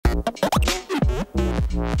I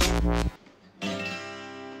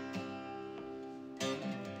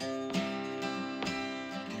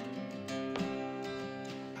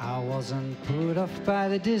wasn't put off by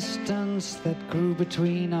the distance that grew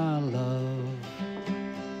between our love.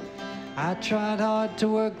 I tried hard to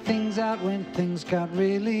work things out when things got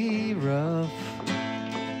really rough.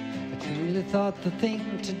 I really thought the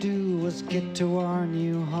thing to do was get to our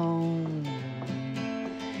new home.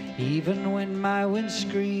 Even when my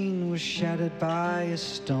windscreen was shattered by a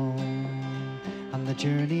stone on the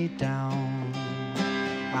journey down,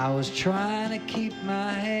 I was trying to keep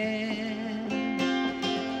my head.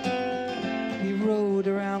 We rode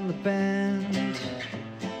around the bend.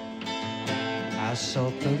 I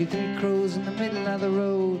saw 33 crows in the middle of the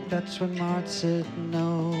road. That's when Mart said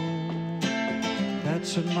no.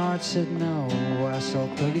 That's when Mart said no. I saw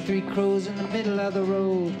 33 crows in the middle of the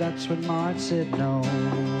road. That's when Mart said no.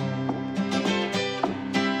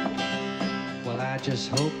 Well, I just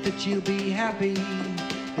hope that you'll be happy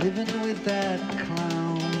living with that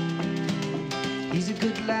clown. He's a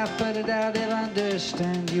good laugh, but I doubt he'll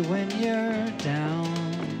understand you when you're down.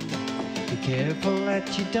 Be careful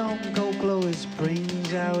that you don't go blow his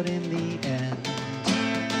brains out in the end,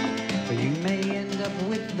 or you may end up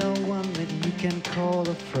with no one that you can call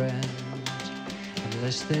a friend,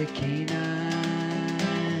 unless they're canine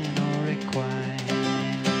or equine.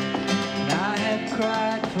 And I have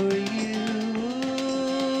cried for you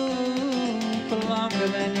for longer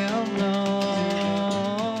than you'll know.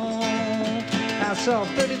 I saw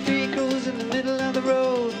 33 crows in the middle of the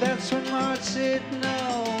road. That's when Mart said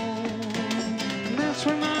no. And that's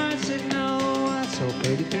when Mart said no. I saw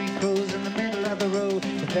 33 crows in the middle of the road.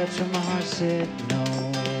 But that's when my heart said no.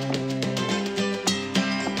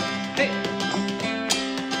 Hey!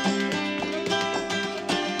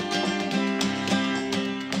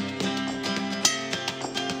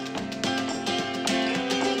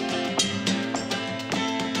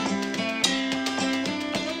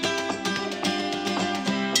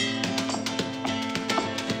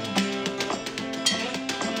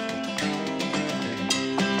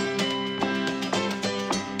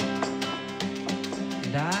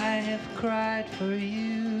 Cried for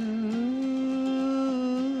you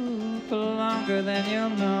for longer than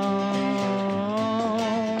you'll know.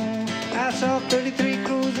 I saw 33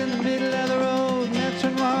 crows in the middle of the road, and that's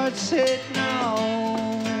when my heart said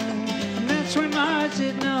no. And that's when my heart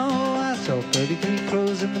said no. I saw 33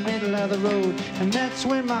 crows in the middle of the road, and that's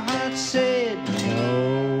when my heart said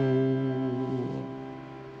no.